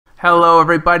Hello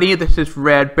everybody, this is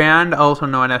Red Band, also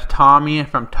known as Tommy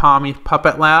from Tommy's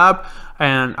Puppet Lab,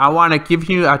 and I want to give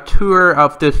you a tour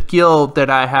of this guild that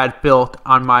I had built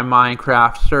on my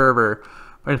Minecraft server.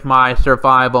 It's my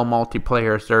survival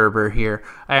multiplayer server here,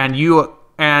 and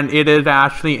it is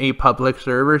actually a public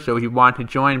server, so if you want to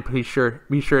join, be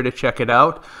sure to check it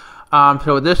out.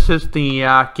 So this is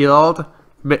the guild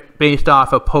based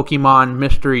off of Pokemon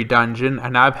Mystery Dungeon,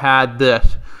 and I've had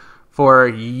this for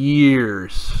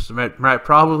years,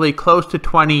 probably close to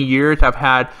 20 years. I've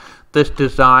had this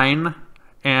design,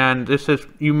 and this is,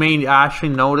 you may actually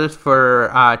notice, for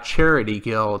charity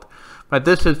guild, but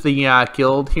this is the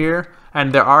guild here,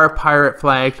 and there are pirate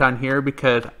flags on here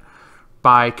because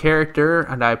my character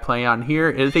and I play on here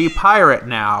is a pirate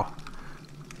now.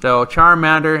 So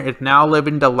Charmander is now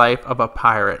living the life of a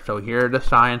pirate. So here are the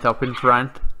signs up in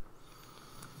front,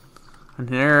 and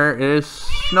there is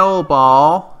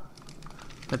Snowball,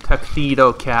 the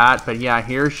tuxedo cat, but yeah,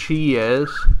 here she is.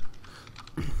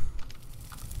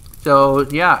 So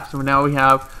yeah, so now we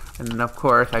have, and of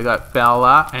course I got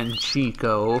Bella and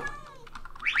Chico.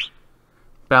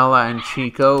 Bella and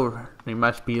Chico, they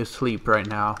must be asleep right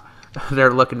now.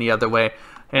 They're looking the other way.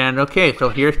 And okay, so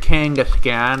here's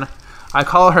Kangaskhan. I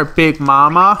call her Big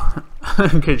Mama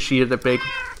because she is a big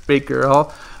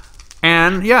girl.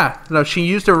 And yeah, so she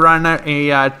used to run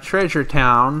a treasure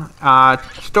town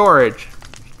storage.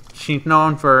 She's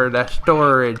known for the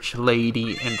storage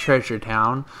lady in Treasure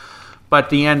Town, but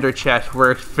the Ender chest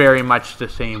works very much the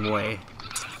same way.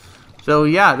 So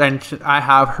yeah, then I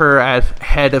have her as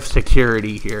head of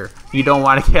security here. You don't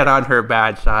want to get on her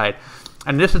bad side.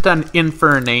 And this is an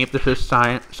Infernape. This is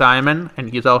Simon,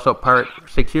 and he's also part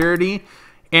security,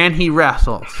 and he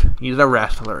wrestles. He's a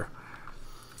wrestler.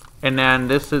 And then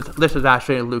this is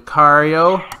actually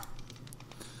Lucario.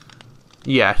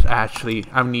 Yes, actually,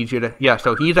 I need you to... Yeah,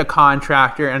 so he's a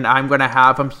contractor, and I'm going to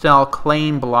have him sell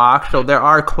claim blocks. So there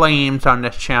are claims on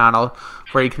this channel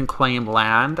where you can claim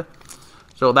land.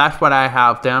 So that's what I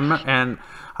have them, and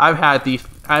I've had these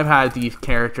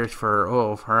characters for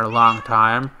a long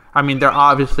time. I mean, they're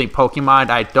obviously Pokemon.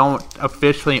 I don't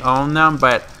officially own them,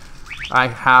 but I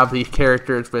have these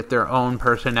characters with their own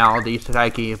personalities that I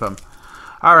gave them.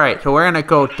 Alright, so we're going to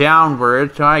go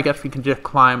downwards, so I guess we can just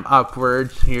climb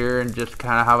upwards here and just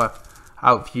kind of have a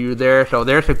out view there. So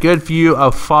there's a good view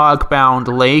of Fogbound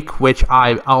Lake, which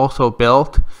I also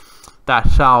built. That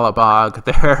Salabog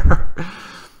there.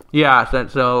 Yeah,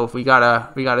 so we got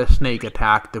a snake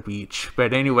attack the beach.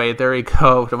 But anyway, there we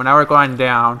go. So now we're going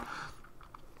down.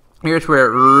 Here's where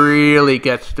it really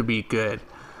gets to be good.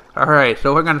 Alright,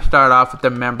 so we're going to start off with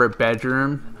the member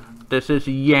bedroom. This is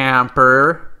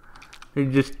Yamper. They're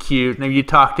just cute. And if you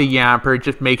talk to Yamper, it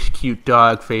just makes cute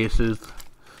dog faces.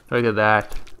 Look at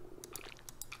that.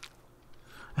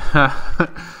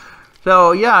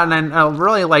 So yeah, and then I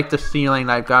really like the ceiling.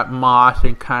 I've got moss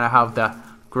and kind of have the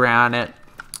granite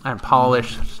and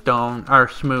polished stone, or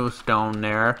smooth stone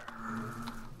there.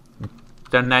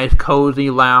 The nice cozy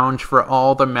lounge for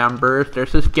all the members.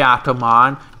 There's this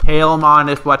Gatomon. Tailmon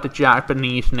is what the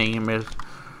Japanese name is.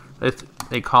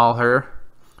 They call her.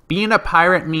 Being a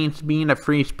pirate means being a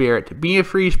free spirit. To be a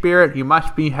free spirit, you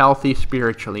must be healthy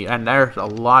spiritually, and there's a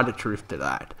lot of truth to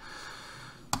that.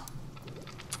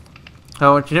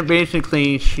 So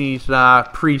basically, she's a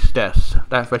priestess.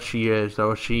 That's what she is.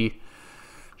 So she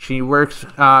works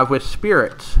with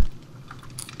spirits.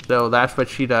 So that's what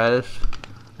she does.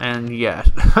 And yes,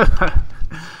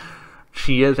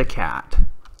 she is a cat.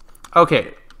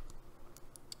 Okay.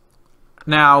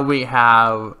 Now we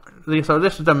have... So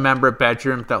this is a member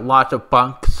bedroom. Got lots of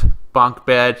bunk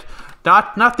beds.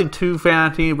 Nothing too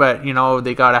fancy, but you know,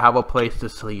 they gotta have a place to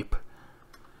sleep.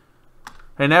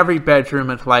 And every bedroom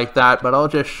is like that, but I'll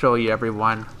just show you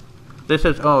everyone. This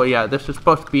is, oh yeah, this is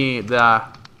supposed to be the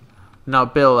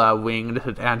Nabila wing. This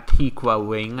is Antiqua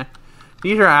wing.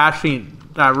 These are actually,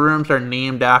 rooms are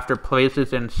named after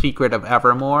places in Secret of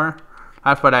Evermore.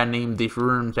 That's what I named these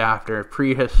rooms after.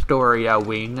 Prehistoria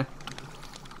wing.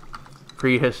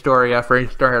 Prehistoria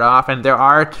first started off, and there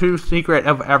are 2 Secret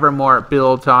of Evermore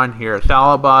builds on here.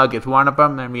 Salabog is one of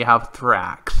them, and we have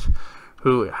Thrax,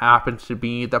 who happens to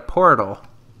be the portal.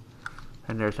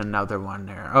 And there's another one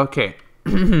there. Okay.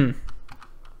 And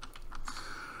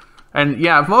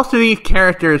yeah, most of these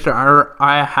characters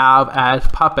I have as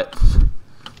puppets.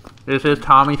 This is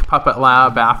Tommy's Puppet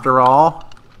Lab after all.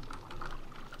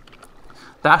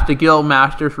 That's the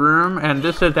Guildmaster's room, and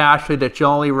this is actually the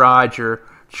Jolly Roger.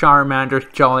 Charmander's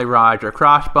Jolly Roger.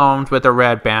 Crossbones with a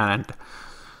red band.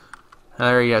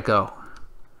 There you go.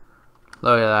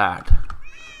 Look at that.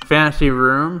 Fancy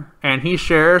room. And he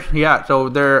shares, yeah, so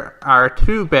there are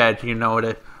 2 beds, you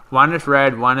notice. One is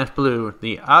red, one is blue.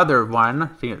 The other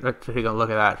one, see, let's take a look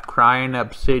at that. Crying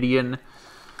obsidian.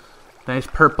 Nice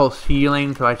purple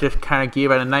ceiling, so I just kind of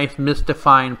gave it a nice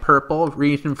mystifying purple.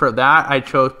 Reason for that, I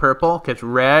chose purple, because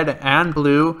red and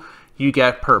blue, you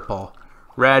get purple.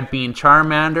 Red being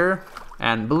Charmander,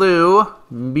 and blue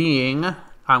being,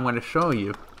 I'm going to show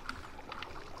you.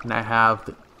 And I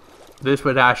have, this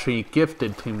was actually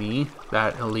gifted to me,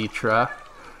 that Elytra.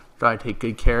 So I take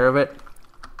good care of it.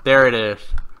 There it is.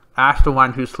 That's the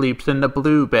one who sleeps in the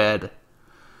blue bed.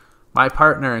 My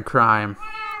partner in crime.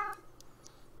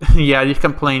 Yeah, he's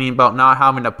complaining about not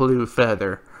having a blue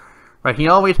feather. But he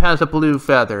always has a blue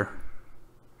feather.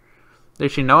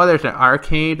 Did you know there's an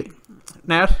arcade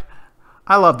nest?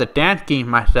 I love the dance game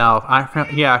myself.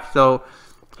 Yeah, so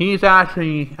he's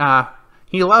actually,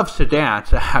 he loves to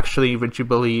dance, actually, would you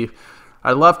believe.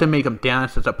 I'd love to make him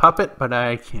dance as a puppet, but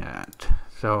I can't.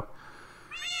 So,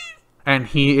 and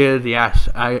he is, yes,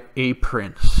 a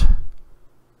prince.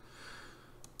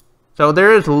 So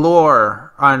there is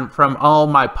lore from all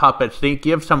my puppets. They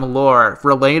give some lore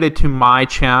related to my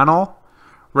channel.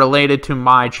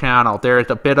 There is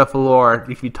a bit of lore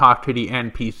if you talk to the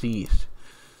NPCs.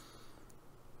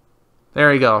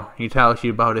 There you go. He tells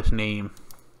you about his name.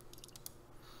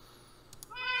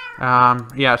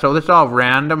 Yeah, so this is all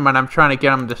random, and I'm trying to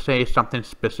get him to say something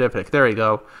specific. There you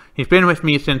go. He's been with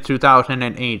me since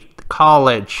 2008.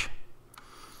 College.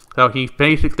 So he's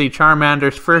basically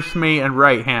Charmander's first mate and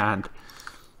right hand.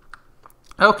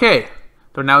 Okay,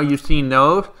 so now you've seen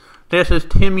those. This is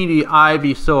Timmy the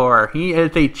Ivysaur. He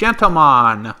is a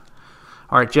gentleman.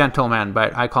 Or a gentleman,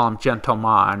 but I call him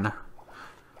gentleman.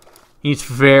 He's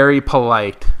very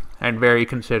polite and very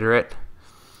considerate.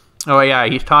 Oh yeah,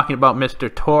 he's talking about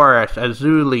Mr. Taurus,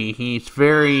 Azuli. He's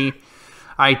very...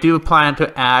 I do plan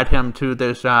to add him to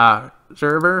this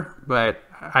server, but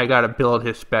I gotta build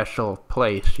his special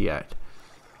place yet.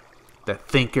 The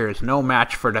thinker is no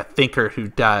match for the thinker who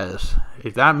does.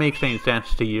 If that makes any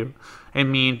sense to you. I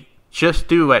mean, just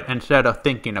do it instead of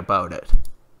thinking about it.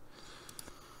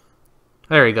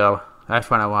 There you go. That's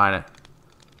what I wanted.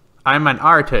 I'm an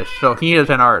artist, so he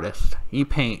is an artist. He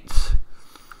paints.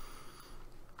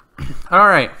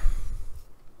 Alright.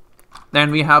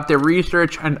 Then we have the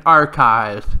research and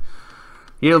archives.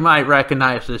 You might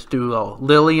recognize this duo,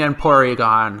 Lily and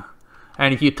Porygon.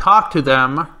 And if you talk to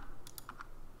them,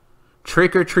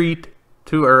 trick or treat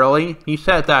too early. He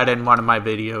said that in one of my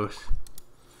videos.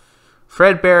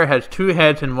 Fredbear has 2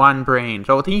 heads and 1 brain.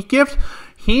 So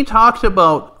he talks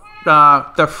about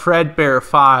the Fredbear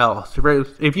files.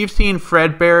 If you've seen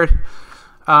Fredbear's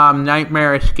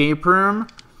Nightmare Escape Room,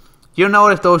 you'll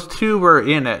notice those 2 were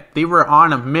in it. They were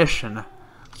on a mission.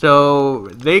 So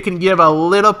they can give a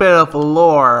little bit of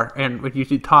lore and when you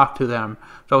talk to them.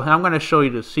 So I'm going to show you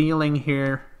the ceiling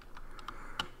here.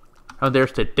 Oh,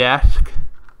 there's the desk.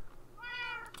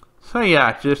 So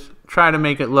yeah, just try to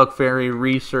make it look very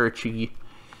researchy.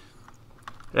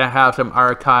 I have some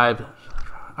archives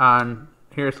on.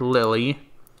 Here's Lily.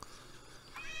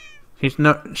 She's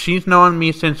known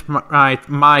me since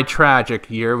my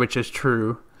tragic year, which is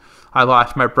true. I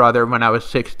lost my brother when I was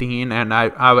 16, and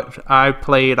I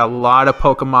played a lot of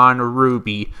Pokemon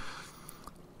Ruby.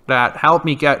 That helped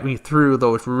me get me through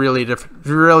those really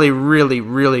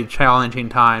challenging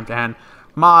times. And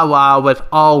Mawile was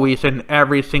always in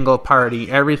every single party,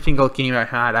 every single game I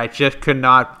had. I just could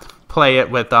not play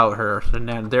it without her, and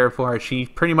then therefore she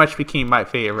pretty much became my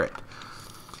favorite.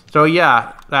 So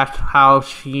yeah, that's how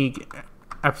she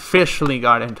officially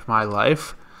got into my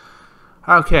life.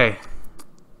 Okay.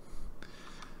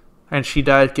 And she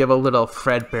does give a little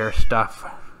Fredbear stuff.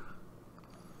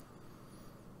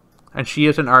 And she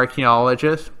is an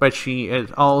archaeologist, but she is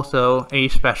also a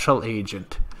special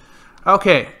agent.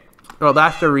 Okay, well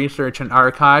that's the research and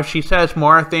archive. She says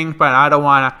more things, but I don't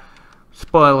want to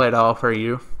spoil it all for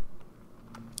you,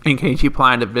 in case you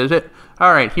plan to visit.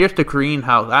 Alright, here's the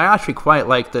greenhouse. I actually quite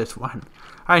like this one.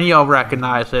 And you'll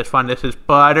recognize this one. This is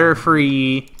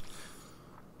Butterfree.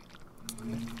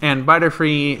 And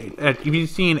Butterfree, if you've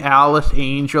seen Alice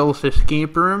Angel's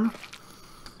Escape Room,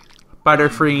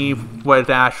 Butterfree was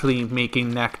actually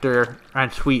making nectar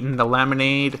and sweeten the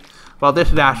lemonade. Well,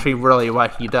 this is actually really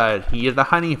what he does. He is a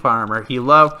honey farmer.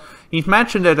 He's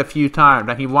mentioned it a few times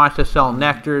that he wants to sell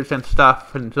nectars and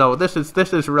stuff, and so this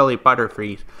is really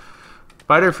Butterfree's.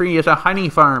 Butterfree is a honey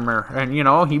farmer, and you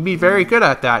know, he'd be very good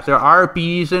at that. There are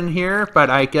bees in here, but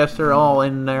I guess they're all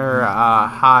in their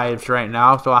hives right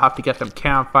now, so I'll have to get some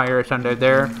campfires under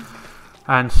there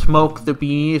and smoke the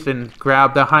bees and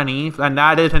grab the honey. And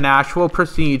that is an actual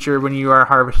procedure when you are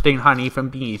harvesting honey from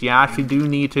bees. You actually do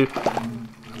need to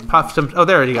puff some... Oh,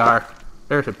 there they are.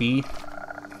 There's a bee.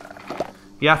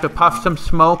 You have to puff some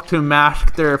smoke to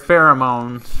mask their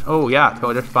pheromones. Oh yeah,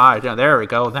 so there's 5. Yeah, there we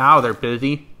go. Now they're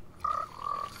busy.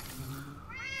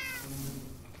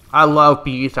 I love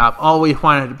bees. I've always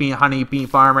wanted to be a honeybee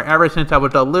farmer ever since I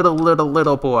was a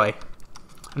little boy.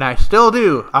 And I still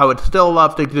do. I would still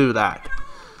love to do that.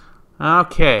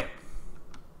 Okay.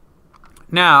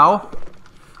 Now,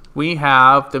 we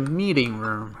have the meeting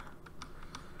room.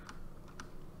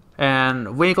 And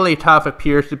Wigglytuff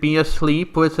appears to be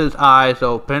asleep with his eyes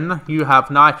open. You have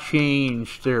not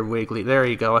changed there, Wiggly. There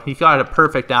you go. He got a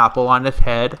perfect apple on his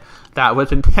head. That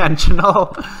was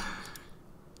intentional.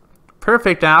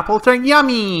 Perfect apples are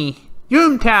yummy!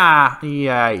 Yumta!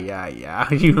 Yeah.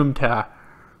 Yumta.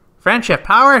 Friendship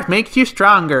power makes you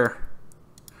stronger.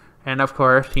 And of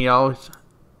course, he always...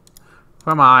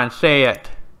 Come on, say it.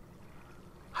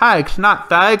 Hugs, not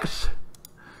thugs.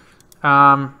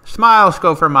 Smiles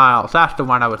go for miles. That's the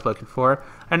one I was looking for.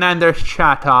 And then there's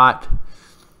Chatot,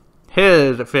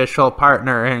 his official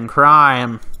partner in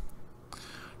crime.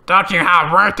 Don't you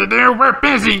have work to do? We're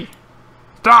busy!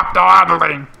 Stop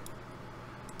dawdling!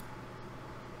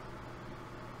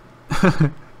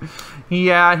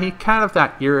 Yeah, he's kind of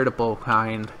that irritable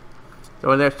kind. So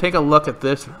let's take a look at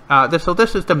this. So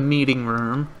this is the meeting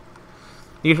room.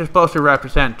 These are supposed to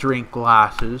represent drink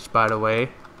glasses, by the way.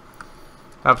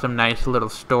 Have some nice little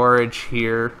storage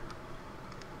here.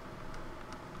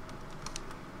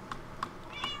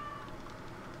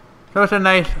 So it's a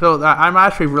nice. So I'm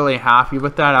actually really happy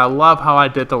with that. I love how I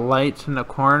did the lights in the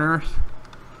corners.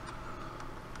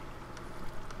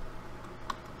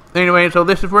 Anyway, so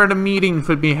this is where the meetings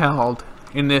would be held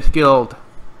in this guild.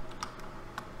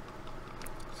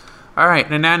 Alright,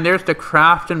 and then there's the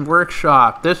craft and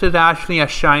workshop. This is actually a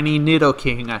shiny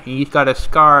Nidoking. He's got a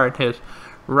scar in his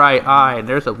right eye, and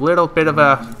there's a little bit of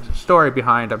a story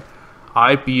behind him.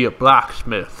 I be a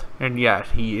blacksmith. And yes,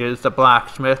 he is the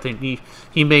blacksmith, and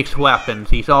he makes weapons.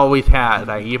 He's always had.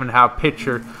 I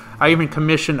even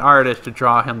commissioned artists to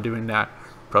draw him doing that.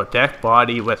 Protect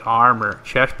body with armor.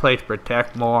 Chest plates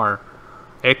protect more.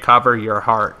 It cover your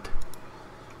heart.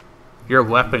 Your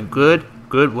weapon good?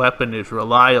 Good weapon is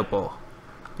reliable.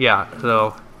 Yeah,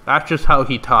 so that's just how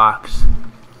he talks.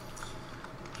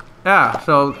 Yeah,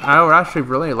 so I actually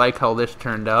really like how this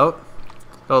turned out.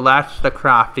 So that's the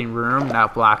crafting room.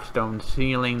 That blackstone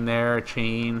ceiling there,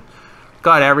 chain.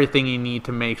 Got everything you need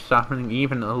to make something,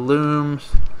 even the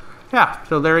looms. Yeah,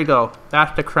 so there you go.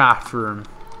 That's the craft room.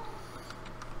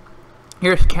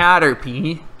 Here's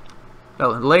Caterpie, the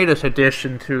latest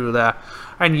addition to the...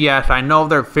 And yes, I know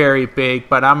they're very big,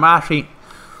 but I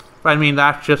mean,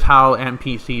 that's just how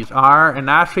NPCs are. And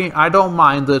actually, I don't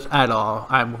mind this at all.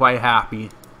 I'm quite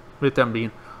happy with them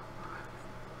being...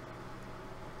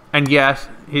 And yes,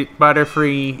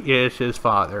 Butterfree is his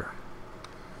father.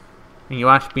 And he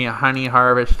wants to be a honey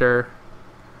harvester.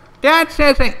 Dad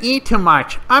says I eat too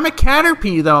much. I'm a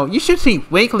Caterpie though. You should see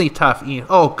Wigglytuff eat.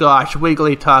 Oh gosh,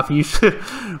 Wigglytuff.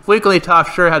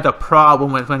 Wigglytuff sure has a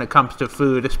problem when it comes to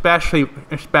food, especially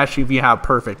if you have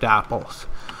perfect apples.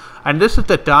 And this is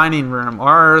the dining room,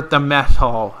 or the mess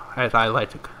hall, as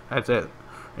it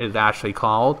is actually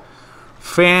called.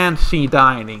 Fancy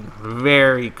dining,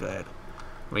 very good.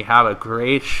 We have a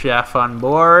great chef on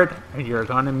board, and you're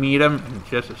going to meet him in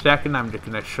just a second. I'm just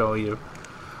going to show you.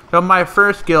 So my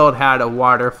first guild had a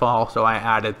waterfall, so I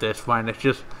added this one. It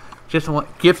just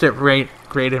gives it great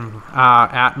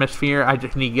atmosphere. I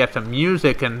just need to get some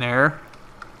music in there.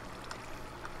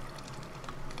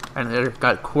 And there's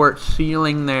got quartz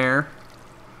ceiling there.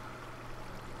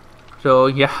 So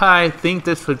yeah, I think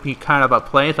this would be kind of a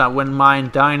place I wouldn't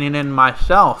mind dining in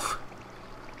myself.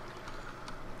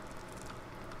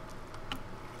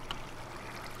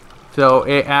 So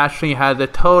it actually has a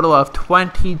total of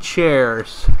 20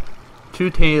 chairs. 2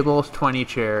 tables, 20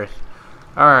 chairs.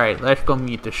 Alright, let's go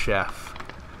meet the chef.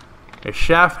 The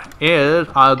chef is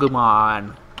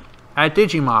Agumon. At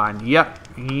Digimon, yep,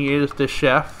 he is the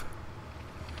chef.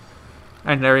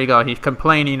 And there you go, he's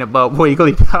complaining about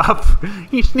Wigglytuff.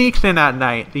 He sneaks in at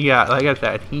night. Yeah, like I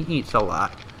said, he eats a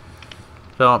lot.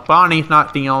 So Bonnie's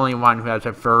not the only one who has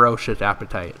a ferocious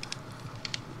appetite.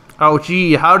 Oh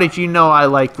gee, how did you know I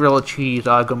like grilled cheese,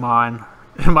 Agumon?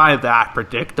 Am I that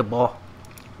predictable?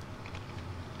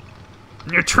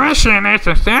 Nutrition is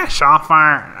essential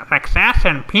for success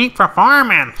and peak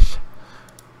performance.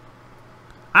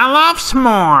 I love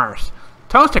s'mores.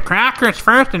 Toast the crackers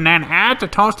first and then add the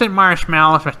toasted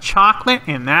marshmallows with chocolate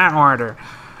in that order.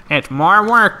 It's more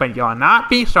work, but you'll not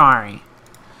be sorry.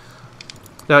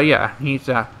 So yeah,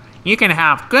 you can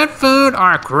have good food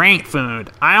or great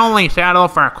food. I only settle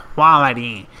for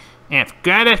quality. If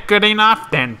good is good enough,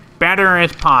 then better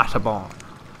is possible.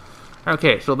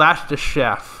 Okay, so that's the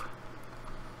chef.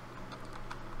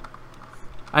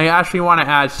 I actually want to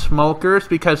add smokers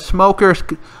because smokers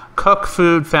cook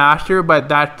food faster, but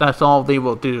that's all they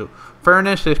will do.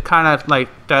 Furnace is kind of like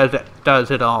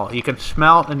does it all. You can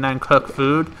smelt and then cook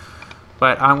food,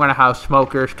 but I'm gonna have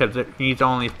smokers because he's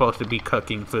only supposed to be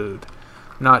cooking food,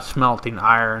 not smelting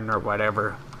iron or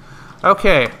whatever.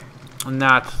 Okay, and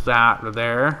that's that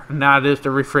there. And that is the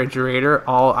refrigerator,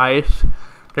 all ice.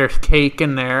 There's cake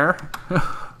in there.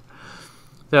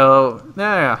 So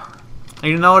yeah,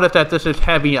 you notice that this is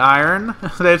heavy iron.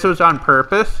 This was on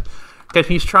purpose because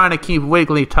he's trying to keep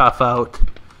Wigglytuff out.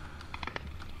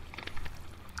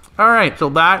 Alright, so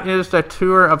that is the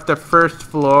tour of the first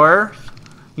floor.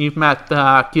 You've met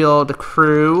the guild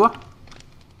crew.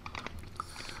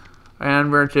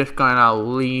 And we're just gonna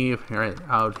leave right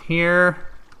out here.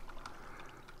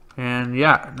 And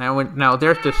yeah, now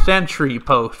there's the sentry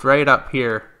post right up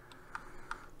here.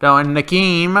 Now in the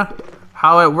game,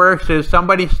 how it works is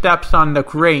somebody steps on the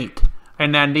grate,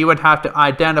 and then they would have to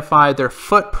identify their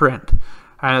footprint.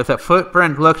 And if the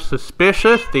footprint looks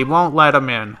suspicious, they won't let them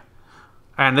in.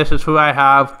 And this is who I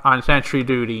have on sentry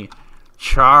duty,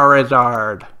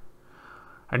 Charizard.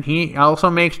 And he also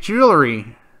makes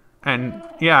jewelry. And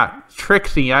yeah,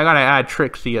 Trixie, I gotta add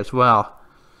Trixie as well.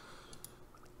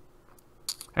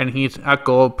 And he's a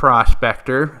gold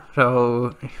prospector,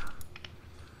 so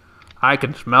I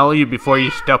can smell you before you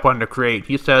step on the crate.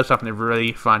 He says something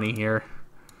really funny here.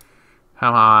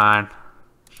 Come on.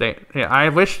 I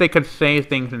wish they could say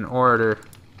things in order.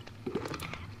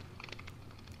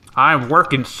 I'm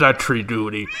working sentry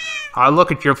duty. I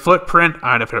look at your footprint,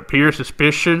 and if it appears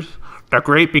suspicious, the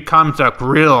grate becomes a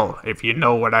grill, if you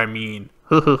know what I mean.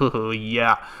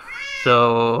 Yeah.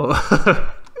 So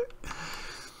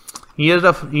he is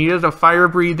a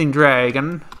fire-breathing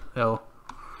dragon. So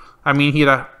I mean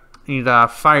he's a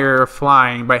fire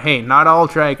flying, but hey, not all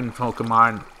dragon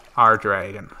Pokemon are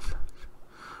dragons.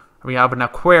 We have an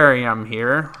aquarium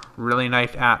here. Really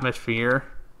nice atmosphere.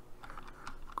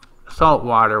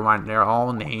 Saltwater one, they're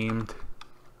all named.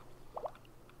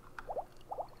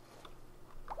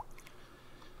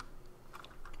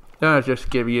 I'll just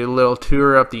give you a little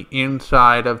tour of the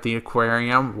inside of the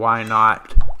aquarium. Why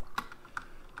not?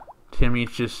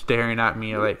 Timmy's just staring at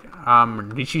me like,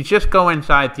 did you just go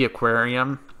inside the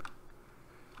aquarium?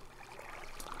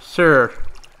 Sir,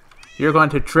 you're going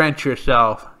to drench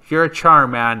yourself. You're a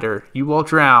Charmander. You will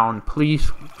drown.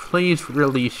 Please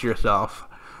release yourself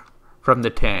from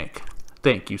the tank.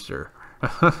 Thank you, sir.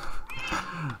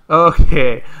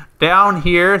 Okay, down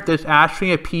here, there's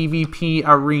actually a PvP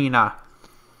arena.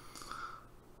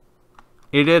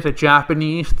 It is a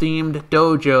Japanese-themed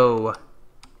dojo.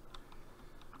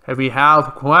 And we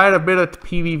have quite a bit of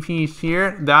PvPs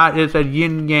here. That is a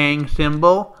yin-yang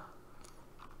symbol.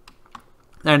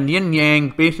 And yin-yang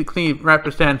basically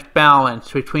represents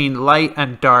balance between light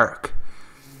and dark.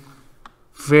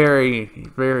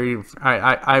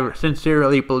 I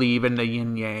sincerely believe in the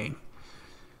yin-yang.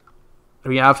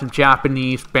 We have some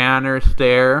Japanese banners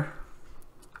there.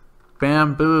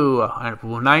 Bamboo, a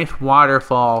nice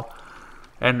waterfall.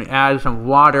 And add some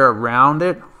water around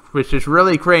it, which is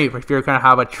really great if you're going to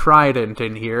have a trident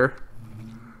in here.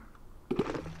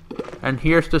 And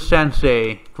here's the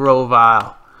sensei,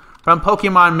 Grovyle. From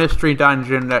Pokemon Mystery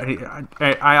Dungeon,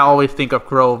 I always think of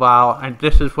Grovyle, and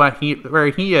this is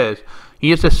where he is.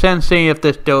 He is the sensei of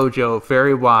this dojo,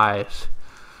 very wise.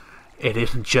 It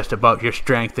isn't just about your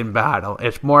strength in battle,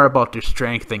 it's more about your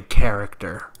strength in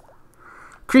character.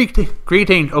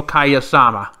 Greeting,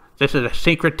 Okaya-sama. This is a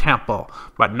sacred temple,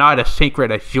 but not as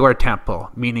sacred as your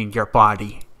temple, meaning your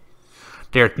body.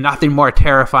 There's nothing more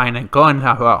terrifying than going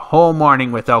a whole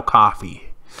morning without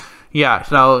coffee. Yeah,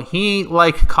 so he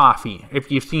likes coffee. If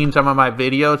you've seen some of my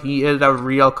videos, he is a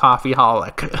real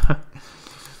coffeeholic.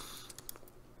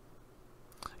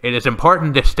 It is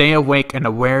important to stay awake and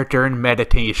aware during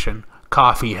meditation.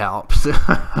 Coffee helps.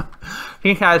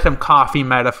 He has some coffee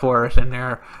metaphors in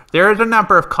there. There is a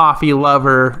number of coffee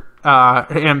lover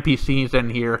NPCs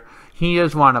in here. He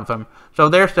is one of them. So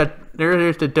there's the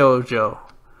dojo.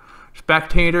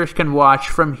 Spectators can watch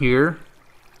from here,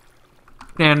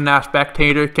 and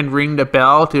spectators can ring the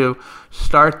bell to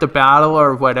start the battle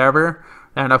or whatever.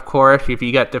 And of course, if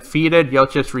you get defeated, you'll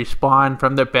just respawn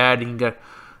from the bed and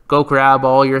go grab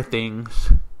all your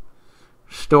things.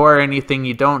 Store anything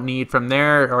you don't need from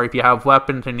there, or if you have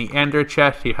weapons in the ender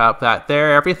chest, you have that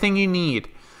there. Everything you need.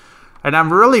 And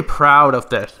I'm really proud of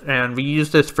this, and we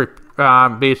use this for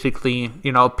basically,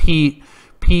 you know,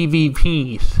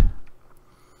 PvPs.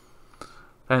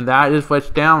 And that is what's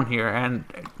down here. And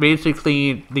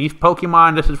basically, these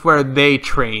Pokemon, this is where they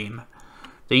train.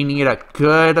 They need a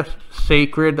good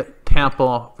sacred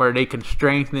temple where they can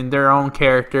strengthen their own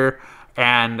character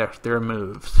and their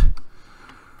moves.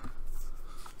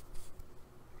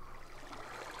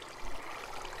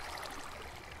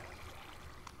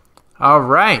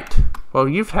 Alright, well,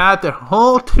 you've had the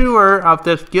whole tour of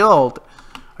this guild,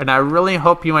 and I really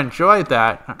hope you enjoyed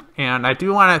that. And I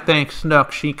do want to thank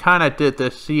Snook. She kind of did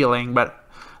this ceiling, but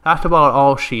that's about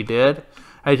all she did.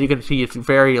 As you can see, it's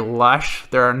very lush.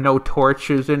 There are no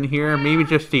torches in here, maybe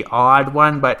just the odd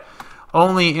one, but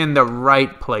only in the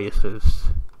right places.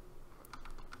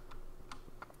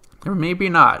 Or maybe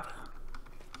not.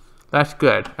 That's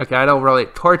good. Okay, I don't really...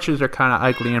 Torches are kind of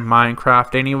ugly in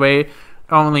Minecraft anyway.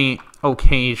 Only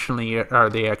occasionally are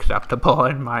they acceptable,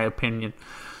 in my opinion.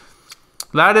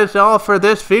 That is all for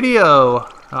this video.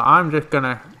 I'm just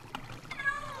gonna...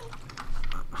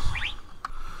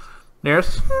 There's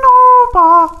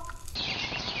Snowball.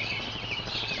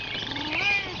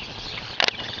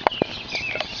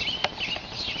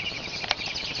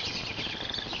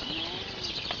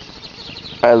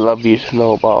 I love you,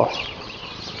 Snowball.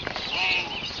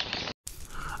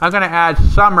 I'm gonna add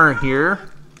Summer here.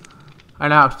 I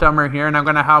now have Summer here, and I'm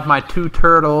gonna have my 2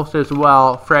 turtles as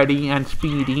well, Freddy and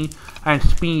Speedy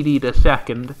the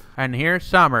second. And here's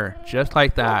Summer, just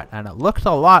like that, and it looks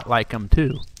a lot like him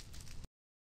too.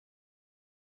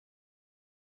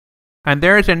 And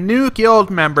there's a new guild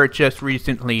member just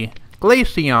recently,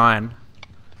 Glaceon.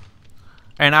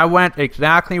 And I went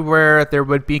exactly where there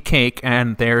would be cake,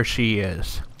 and there she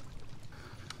is.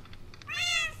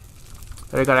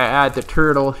 I gotta add the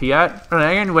turtles yet. But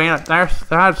anyway,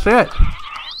 that's it.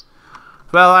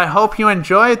 Well, I hope you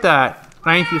enjoyed that.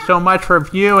 Thank you so much for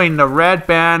viewing the Red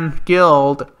Band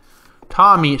Guild.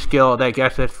 Tommy's Guild, I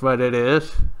guess that's what it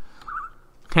is.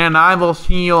 And I will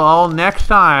see you all next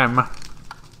time.